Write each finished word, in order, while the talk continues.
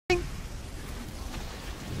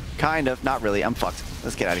Kind of. Not really. I'm fucked.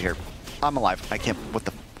 Let's get out of here. I'm alive. I can't... What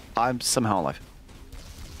the... I'm somehow alive.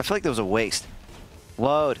 I feel like there was a waste.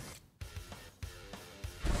 Load.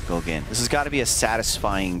 Go again. This has got to be a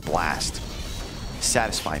satisfying blast.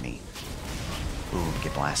 Satisfy me. Ooh,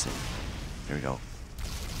 get blasted. There we go.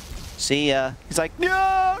 See ya. He's like,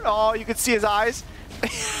 no! Oh, you can see his eyes.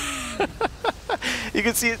 You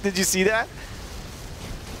can see it. Did you see that?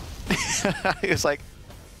 He was like...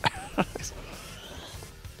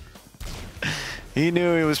 He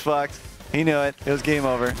knew he was fucked. He knew it. It was game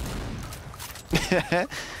over.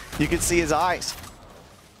 You could see his eyes.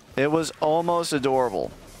 It was almost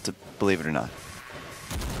adorable, to believe it or not.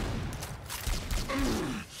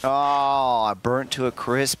 Oh, I burnt to a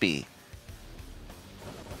crispy.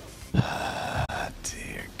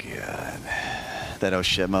 Dear God. That oh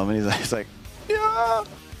shit moment. He's like, yeah.